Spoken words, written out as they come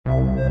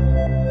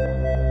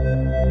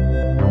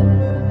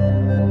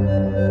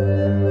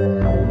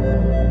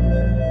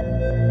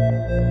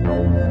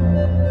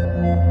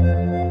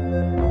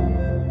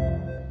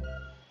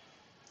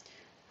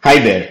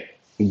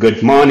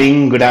Good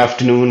morning, good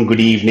afternoon, good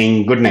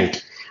evening, good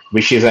night.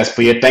 Wishes as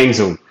per your time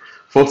zone.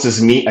 Folks, this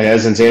is me,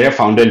 Ayaz Zanzera,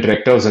 founder and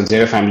director of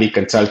Zanzera Family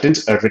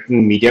Consultants, a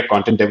written media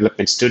content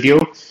development studio.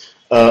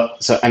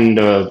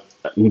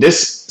 In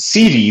this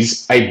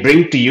series, I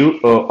bring to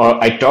you,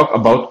 or I talk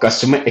about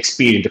customer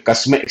experience, the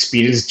customer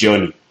experience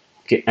journey,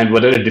 okay, and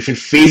what are the different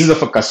phases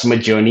of a customer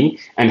journey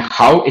and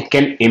how it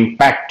can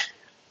impact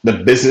the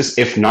business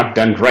if not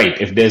done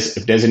right, if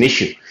there's an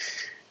issue.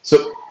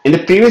 So in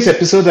the previous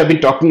episodes, I've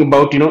been talking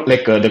about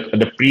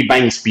the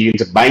pre-buying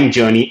experience, the buying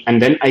journey,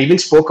 and then I even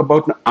spoke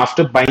about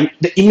after buying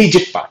the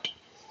immediate part.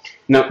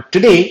 Now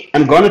today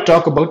I'm going to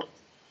talk about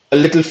a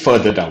little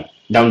further down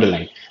the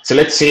line. So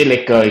let's say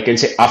you can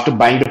say after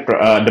buying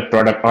the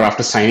product or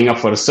after signing up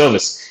for a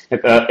service,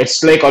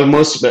 it's like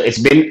almost it's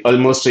been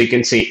almost so you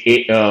can say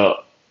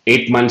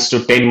 8 months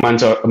to 10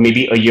 months or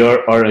maybe a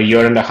year or a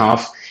year and a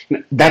half.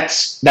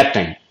 That's that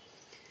time.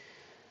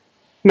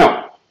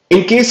 Now,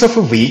 in case of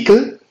a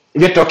vehicle,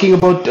 we are talking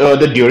about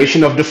the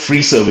duration of the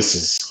free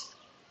services.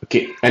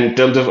 Okay, and in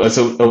terms of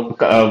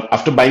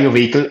after buying a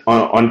vehicle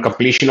on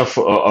completion of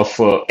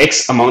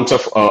X amounts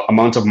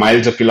of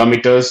miles or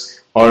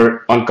kilometers,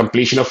 or on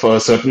completion of a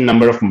certain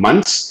number of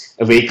months,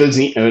 vehicles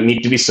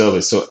need to be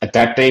serviced. So at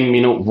that time,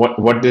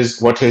 what is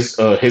his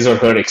or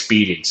her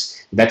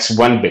experience? That's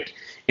one bit.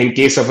 In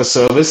case of a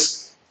service,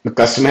 the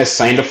customer has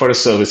signed up for a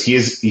service. He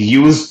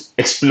has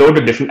explored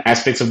the different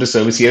aspects of the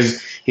service. He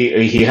has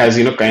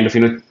kind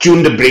of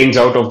tuned the brains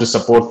out of the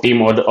support team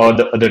or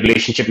the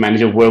relationship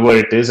manager, whoever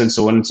it is, and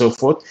so on and so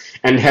forth,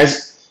 and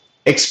has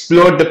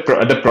explored the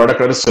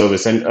product or the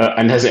service,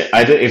 and has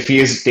either, if he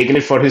has taken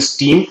it for his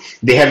team,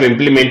 they have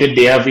implemented.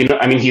 They have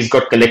he's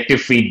got collective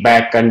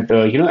feedback, and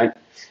there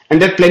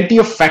are plenty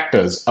of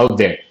factors out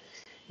there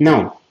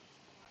now.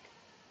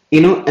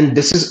 And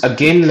this is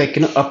again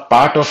a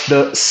part of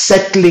the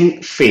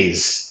settling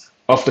phase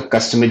of the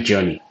customer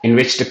journey, in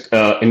which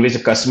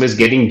the customer is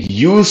getting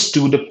used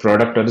to the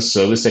product or the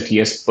service that he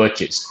has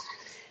purchased.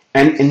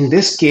 And in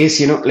this case,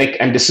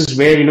 and this is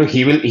where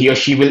he or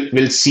she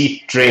will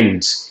see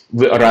trends,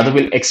 or rather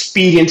will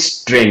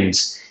experience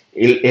trends.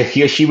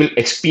 He or she will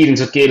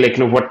experience, okay,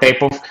 what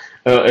type of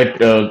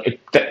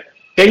it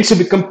tends to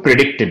become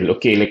predictable.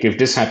 Okay, like if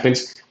this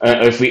happens,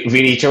 if we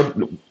reach out,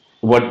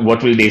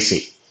 what will they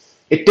say?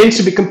 It tends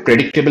to become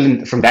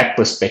predictable from that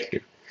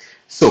perspective.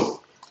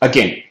 So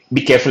again,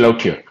 be careful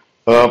out here.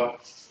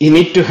 You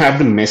need to have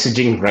the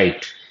messaging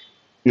right.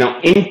 Now,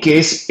 in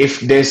case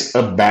if there's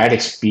a bad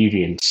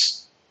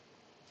experience,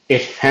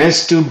 it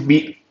has to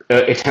be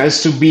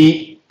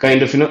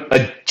kind of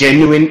a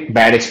genuine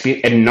bad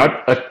experience, and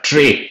not a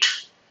trait,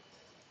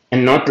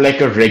 and not like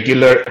a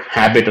regular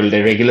habit or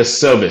the regular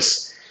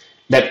service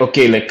that,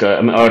 okay,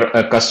 or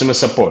a customer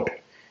support.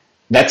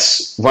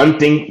 That's one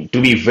thing to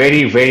be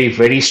very, very,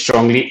 very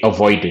strongly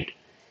avoided.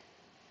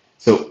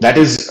 So that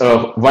is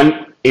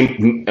one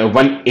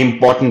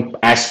important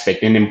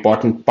aspect, an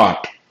important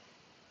part.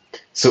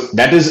 So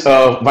that is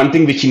one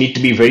thing which you need to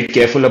be very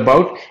careful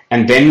about.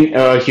 And then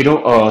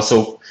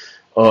so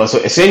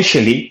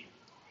essentially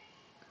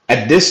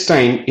at this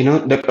time,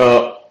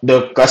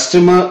 the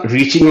customer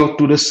reaching out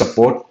to the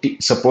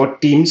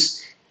support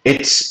teams,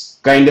 it's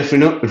kind of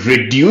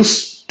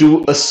reduced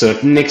to a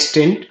certain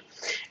extent.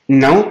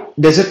 Now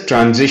there's a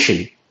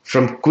transition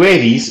from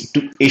queries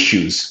to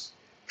issues.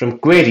 From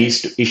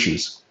queries to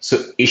issues.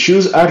 So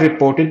issues are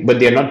reported, but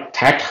they are not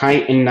that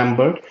high in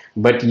number.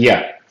 But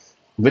yeah,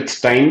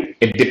 with time,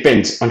 it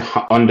depends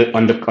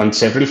on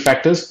several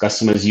factors,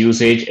 customers'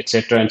 usage,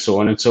 etc., and so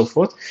on and so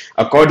forth.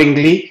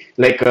 Accordingly,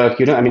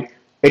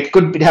 it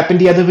could happen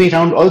the other way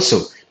around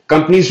also.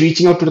 Companies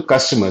reaching out to the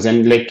customers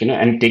and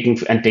and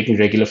taking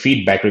regular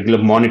feedback, regular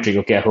monitoring.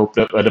 Okay, I hope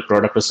the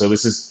product or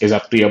services is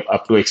up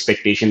to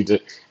expectations,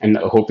 and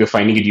I hope you're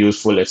finding it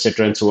useful,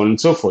 etc., and so on and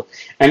so forth.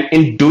 And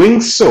in doing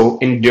so,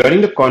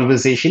 during the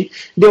conversation,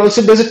 there's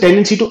a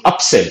tendency to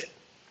upsell.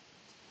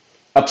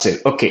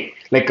 Okay,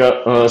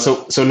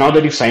 so now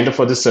that you've signed up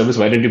for this service,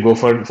 why don't you go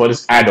for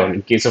this add-on?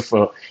 In case of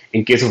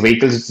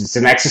vehicles, it's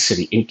an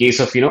accessory. In case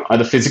of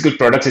other physical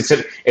products,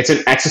 it's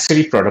an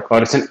accessory product,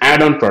 or it's an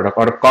add-on product,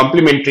 or a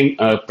complementary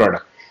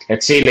product.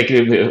 Let's say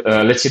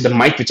the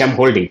mic which I'm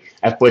holding,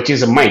 I've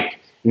purchased a mic.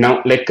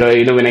 Now,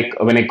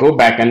 when I go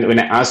back and when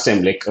I ask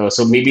them,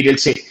 so maybe they'll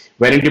say,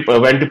 why don't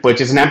you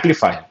purchase an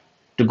amplifier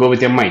to go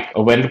with your mic,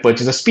 or why don't you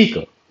purchase a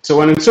speaker,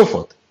 so on and so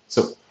forth.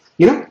 So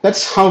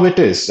that's how it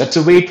is. That's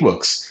the way it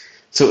works.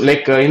 So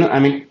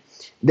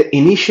the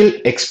initial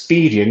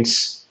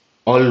experience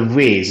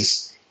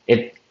always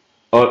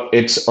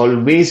it's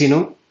always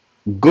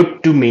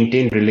good to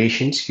maintain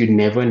relations. You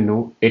never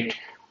know, it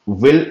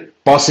will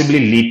possibly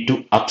lead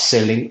to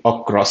upselling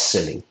or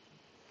cross-selling.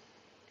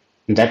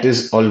 That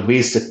is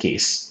always the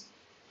case.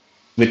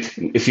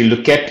 If you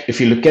look at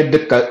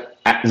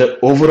the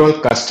overall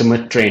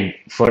customer trend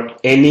for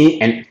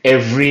any and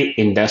every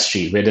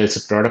industry, whether it's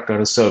a product or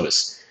a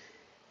service,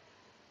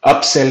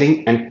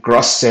 upselling and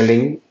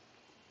cross-selling,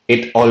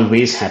 it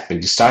always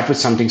happens. You start with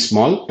something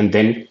small, and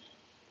then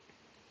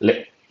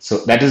So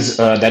that is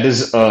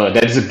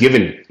a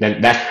given,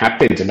 that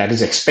happens and that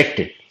is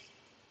expected.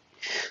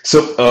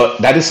 So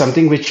that is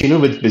something which,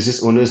 with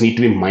business owners need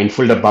to be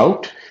mindful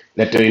about,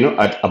 that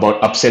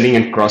about upselling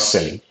and cross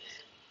selling.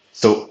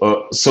 So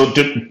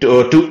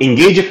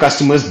engage your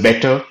customers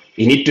better,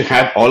 you need to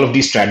have all of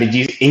these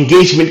strategies,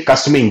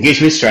 customer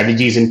engagement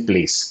strategies in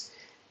place.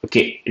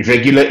 Okay,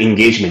 regular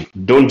engagement.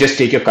 Don't just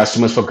take your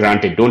customers for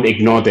granted. Don't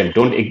ignore them.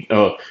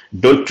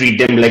 Don't treat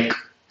them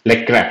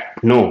like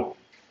crap. No,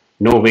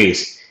 no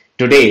ways.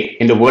 Today,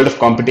 in the world of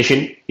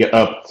competition,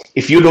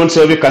 if you don't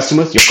serve your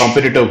customers, your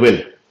competitor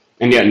will,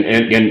 and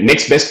your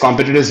next best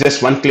competitor is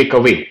just one click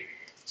away.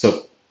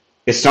 So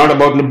it's not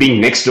about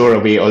being next door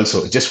away.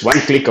 Also, just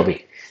one click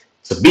away.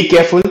 So be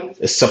careful.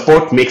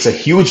 Support makes a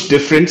huge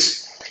difference.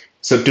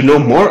 So to know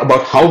more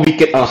about how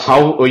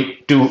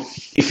to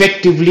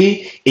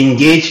effectively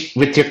engage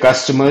with your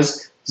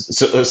customers,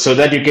 so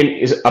that you can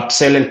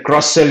upsell and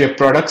cross sell your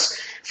products,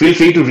 feel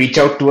free to reach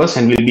out to us,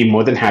 and we'll be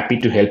more than happy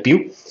to help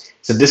you.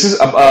 So this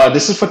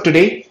is for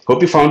today.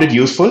 Hope you found it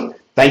useful.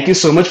 Thank you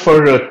so much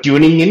for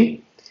tuning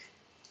in.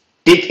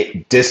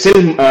 There's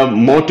still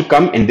more to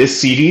come in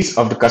this series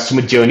of the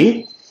customer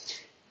journey.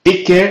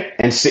 Take care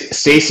and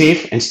stay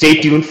safe, and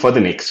stay tuned for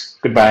the next.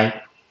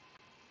 Goodbye.